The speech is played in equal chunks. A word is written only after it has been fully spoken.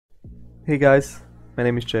Hey guys, my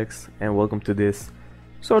name is Ceks and welcome to this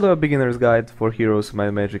sort of a beginner's guide for Heroes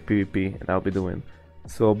My Magic PvP and I'll be doing.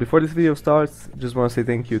 So before this video starts, just want to say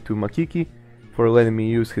thank you to Makiki for letting me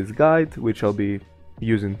use his guide, which I'll be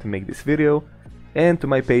using to make this video, and to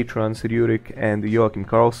my patrons Ryuurik and Joachim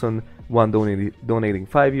Karlsson, one donating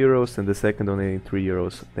 5 euros and the second donating 3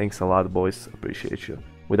 euros. Thanks a lot boys, appreciate you.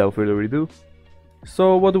 Without further ado,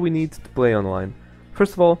 so what do we need to play online?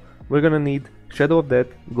 First of all, we're gonna need Shadow of Death,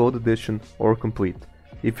 Gold Edition or Complete.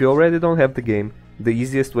 If you already don't have the game, the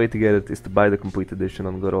easiest way to get it is to buy the Complete Edition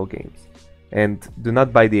on Good Old Games. And do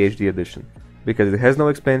not buy the HD Edition, because it has no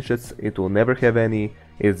expansions, it will never have any,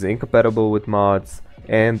 it's incompatible with mods,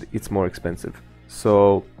 and it's more expensive.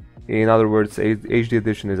 So, in other words, HD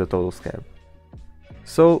Edition is a total scam.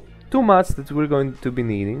 So, two mods that we're going to be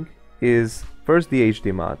needing is first the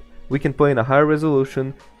HD mod. We can play in a higher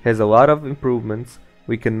resolution, has a lot of improvements.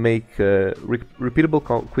 We can make repeatable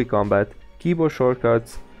quick combat, keyboard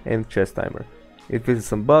shortcuts, and chest timer. It fixes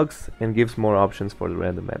some bugs and gives more options for the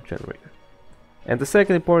random map generator. And the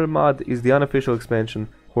second important mod is the unofficial expansion,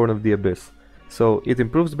 Horn of the Abyss. So it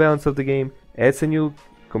improves the balance of the game, adds a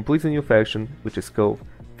completely new faction, which is Cove,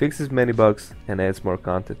 fixes many bugs, and adds more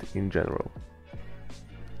content in general.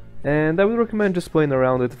 And I would recommend just playing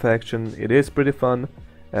around with the faction. It is pretty fun.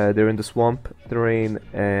 They're in the swamp terrain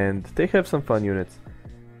and they have some fun units.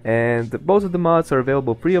 And both of the mods are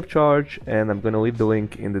available free of charge, and I'm gonna leave the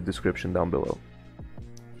link in the description down below.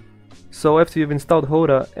 So after you've installed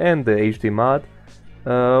HotA and the HD mod,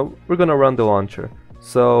 we're gonna run the launcher.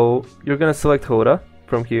 So you're gonna select HotA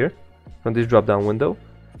from here, from this drop down window,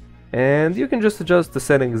 and you can just adjust the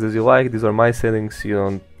settings as you like. These are my settings,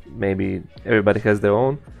 maybe everybody has their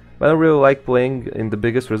own. But I don't really like playing in the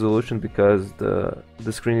biggest resolution because the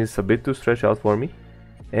screen is a bit too stretched out for me.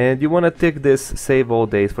 And you want to tick this save all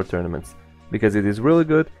days for tournaments, because it is really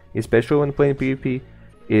good, especially when playing PvP.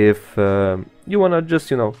 If you want to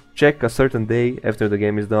just, check a certain day after the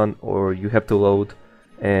game is done, or you have to load,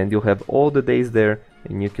 and you'll have all the days there,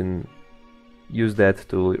 and you can use that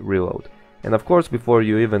to reload. And of course, before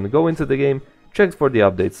you even go into the game, check for the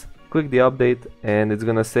updates. Click the update, and it's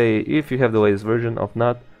gonna say if you have the latest version. If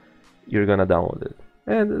not, you're gonna download it.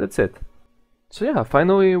 And that's it. So yeah,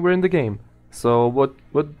 finally we're in the game. So what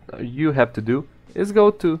you have to do is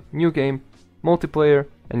go to New Game, Multiplayer,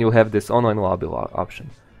 and you'll have this online lobby option.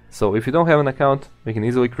 So if you don't have an account, you can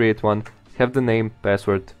easily create one, have the name,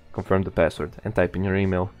 password, confirm the password, and type in your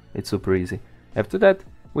email. It's super easy. After that,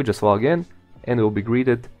 we just log in, and we'll be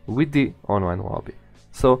greeted with the online lobby.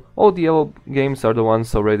 So all the yellow games are the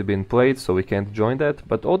ones already been played, so we can't join that,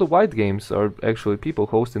 but all the white games are actually people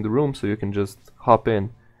hosting the room, so you can just hop in.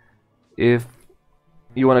 If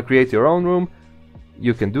you want to create your own room,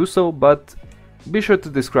 you can do so, but be sure to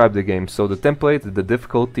describe the game, so the template, the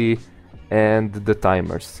difficulty, and the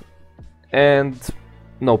timers. And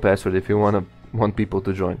no password if you want people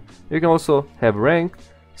to join. You can also have rank,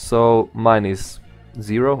 so mine is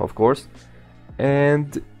 0, of course,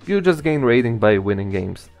 and you just gain rating by winning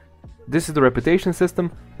games. This is the reputation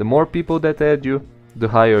system. The more people that add you, the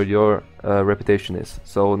higher your reputation is.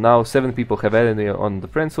 So now 7 people have added me on the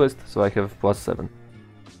friends list, so I have +7.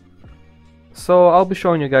 So I'll be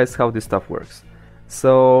showing you guys how this stuff works.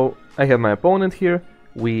 So I have my opponent here,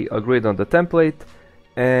 we agreed on the template,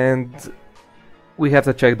 and we have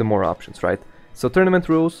to check the more options, right? So tournament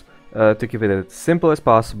rules, to keep it as simple as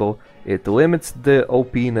possible, it limits the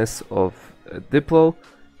OP-ness of Diplo,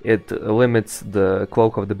 it limits the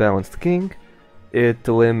Cloak of the Balanced King, it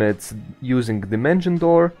limits using Dimension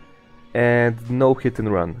Door, and no hit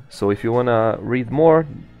and run. So if you wanna read more,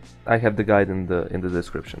 I have the guide in the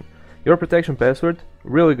description. Your protection password,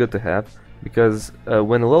 really good to have, because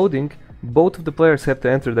when loading, both of the players have to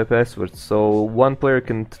enter their passwords, so one player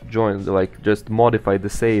can join, just modify the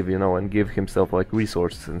save, and give himself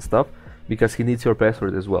resources and stuff, because he needs your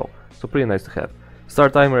password as well. So pretty nice to have.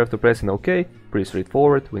 Start timer after pressing OK, pretty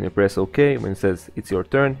straightforward. When you press OK, when it says it's your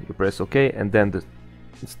turn, you press OK, and then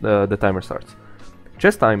the timer starts.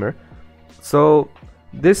 Chest timer. So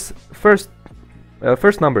this first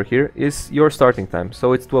number here is your starting time,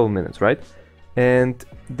 so it's 12 minutes, right? And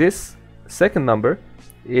this second number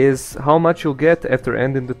is how much you'll get after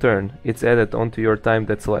ending the turn. It's added onto your time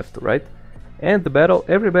that's left, right? And the battle,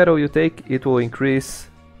 every battle you take, it will increase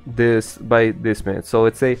this by this minute. So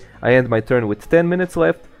let's say I end my turn with 10 minutes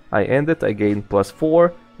left, I end it, I gain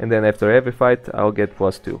 +4, and then after every fight I'll get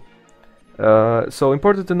 +2. So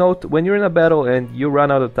important to note, when you're in a battle and you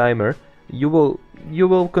run out of timer, you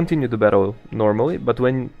will continue the battle normally, but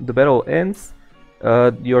when the battle ends,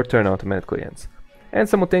 your turn automatically ends. And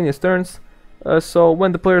simultaneous turns, so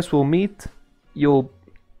when the players will meet, you'll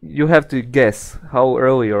you have to guess how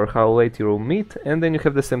early or how late you will meet, and then you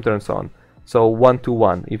have the same turns on. So 1 to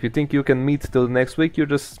 1. If you think you can meet till next week, you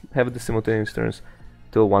just have the simultaneous turns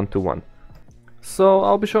till 1 to 1. So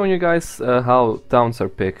I'll be showing you guys how towns are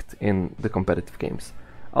picked in the competitive games.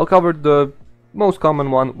 I'll cover the most common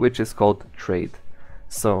one, which is called trade.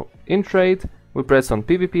 So in trade, we press on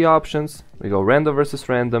PvP options, we go random versus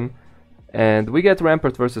random, and we get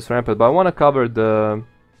rampart versus rampart, but I want to cover the,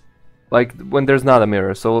 like, when there's not a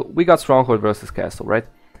mirror. So we got stronghold versus castle, right?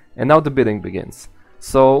 And now the bidding begins.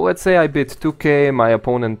 So let's say I bid 2k, my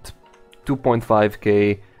opponent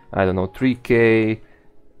 2.5k, I don't know, 3k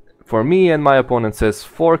for me, and my opponent says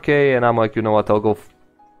 4k, and I'm like, you know what, I'll go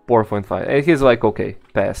 4.5. And he's like, okay,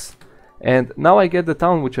 pass. And now I get the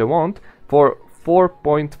town which I want for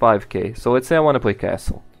 4.5k. So let's say I want to play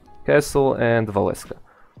castle. Castle and Valeska.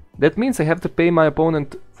 That means I have to pay my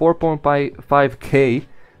opponent 4.5k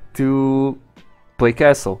to play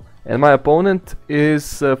castle. And my opponent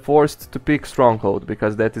is forced to pick stronghold,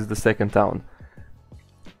 because that is the second town.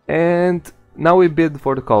 And now we bid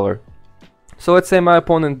for the color. So let's say my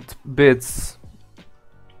opponent bids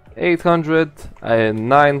 800 and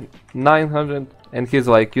 900, and he's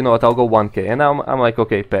like, you know what, I'll go 1k. And I'm like,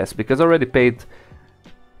 okay, pass, because I already paid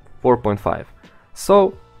 4.5.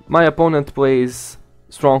 So my opponent plays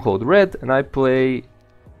stronghold red, and I play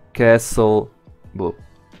castle blue.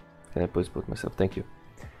 Can I please put myself? Thank you.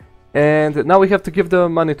 And now we have to give the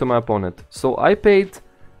money to my opponent. So I paid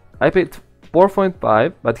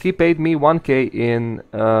 4.5, but he paid me 1k in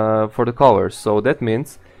for the colors. So that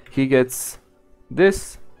means he gets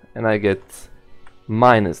this, and I get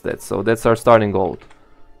minus that. So that's our starting gold.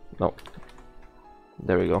 No,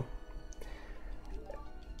 there we go.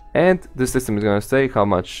 And the system is gonna say how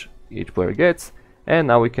much each player gets, and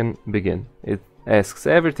now we can begin. It asks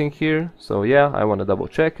everything here. So yeah, I want to double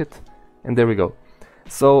check it, and there we go.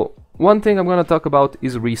 So one thing I'm gonna talk about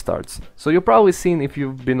is restarts. So you've probably seen, if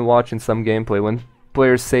you've been watching some gameplay, when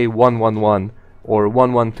players say 1-1-1 or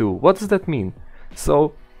 1-1-2. What does that mean?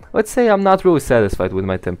 So let's say I'm not really satisfied with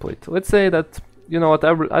my template. Let's say that, you know what, I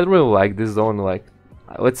really like this zone. Like,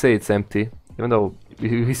 let's say it's empty, even though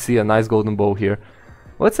we see a nice golden bow here.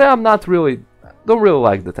 Let's say don't really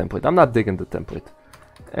like the template. I'm not digging the template,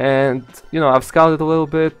 and you know, I've scouted a little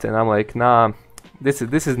bit, and I'm like, nah, this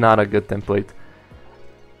is not a good template.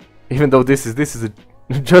 Even though this is a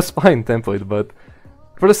just fine template, but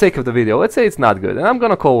for the sake of the video, let's say it's not good, and I'm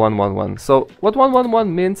gonna call 1-1-1. So what 1-1-1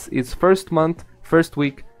 means is first month, first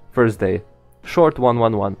week, first day, short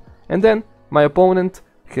 1-1-1, and then my opponent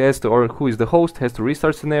has to, or who is the host, has to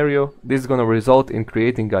restart scenario. This is gonna result in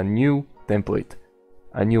creating a new template,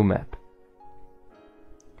 a new map.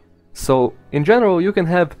 So in general, you can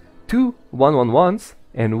have 2 1-1-1s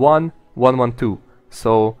and 1 1-1-2.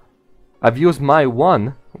 So I've used my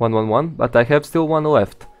 1-1-1, but I have still 1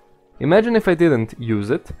 left. Imagine if I didn't use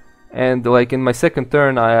it, and like in my second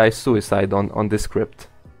turn I suicide on this script.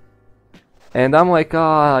 And I'm like,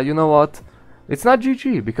 you know what? It's not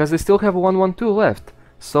GG, because I still have 1-1-2 left.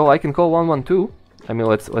 So I can call 1-1-2. I mean,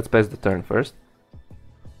 let's pass the turn first.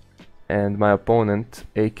 And my opponent,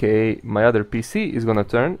 aka my other PC, is gonna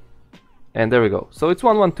turn. And there we go. So it's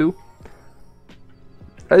 1-1-2.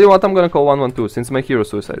 And you know what? I'm gonna call 1-1-2 since my hero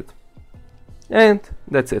suicided. And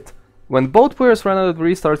that's it. When both players run out of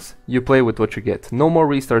restarts, you play with what you get. No more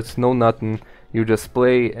restarts, no nothing. You just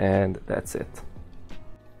play, and that's it.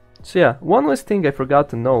 So yeah, one last thing I forgot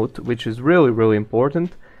to note, which is really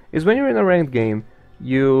important, is when you're in a ranked game,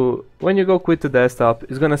 when you go quit the desktop,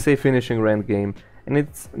 it's gonna say finishing ranked game, and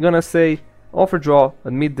it's gonna say offer draw,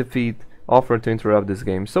 admit defeat, offer to interrupt this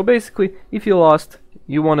game. So basically, if you lost,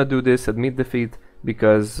 you wanna do this, admit defeat,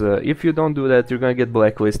 because if you don't do that, you're gonna get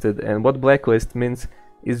blacklisted, and what blacklist means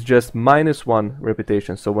is just -1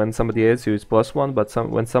 reputation. So when somebody adds you, it's +1, but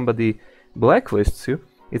when somebody blacklists you,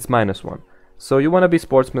 it's -1. So you wanna be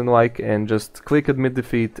sportsmanlike and just click admit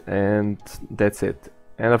defeat, and that's it.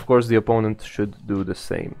 And of course the opponent should do the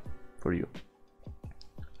same for you.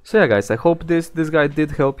 So yeah guys, I hope this guide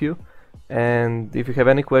did help you, and if you have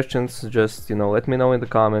any questions, just, you know, let me know in the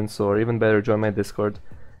comments, or even better, join my Discord,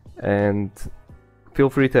 and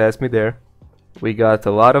feel free to ask me there. We got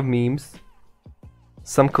a lot of memes,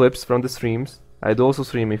 some clips from the streams. I do also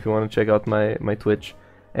stream if you want to check out my Twitch.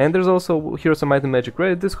 And there's also Heroes of Might and Magic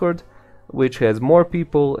Reddit Discord, which has more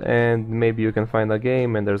people, and maybe you can find a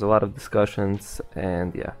game, and there's a lot of discussions,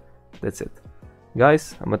 and yeah, that's it.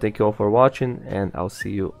 Guys, I'm gonna thank you all for watching, and I'll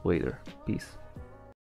see you later. Peace.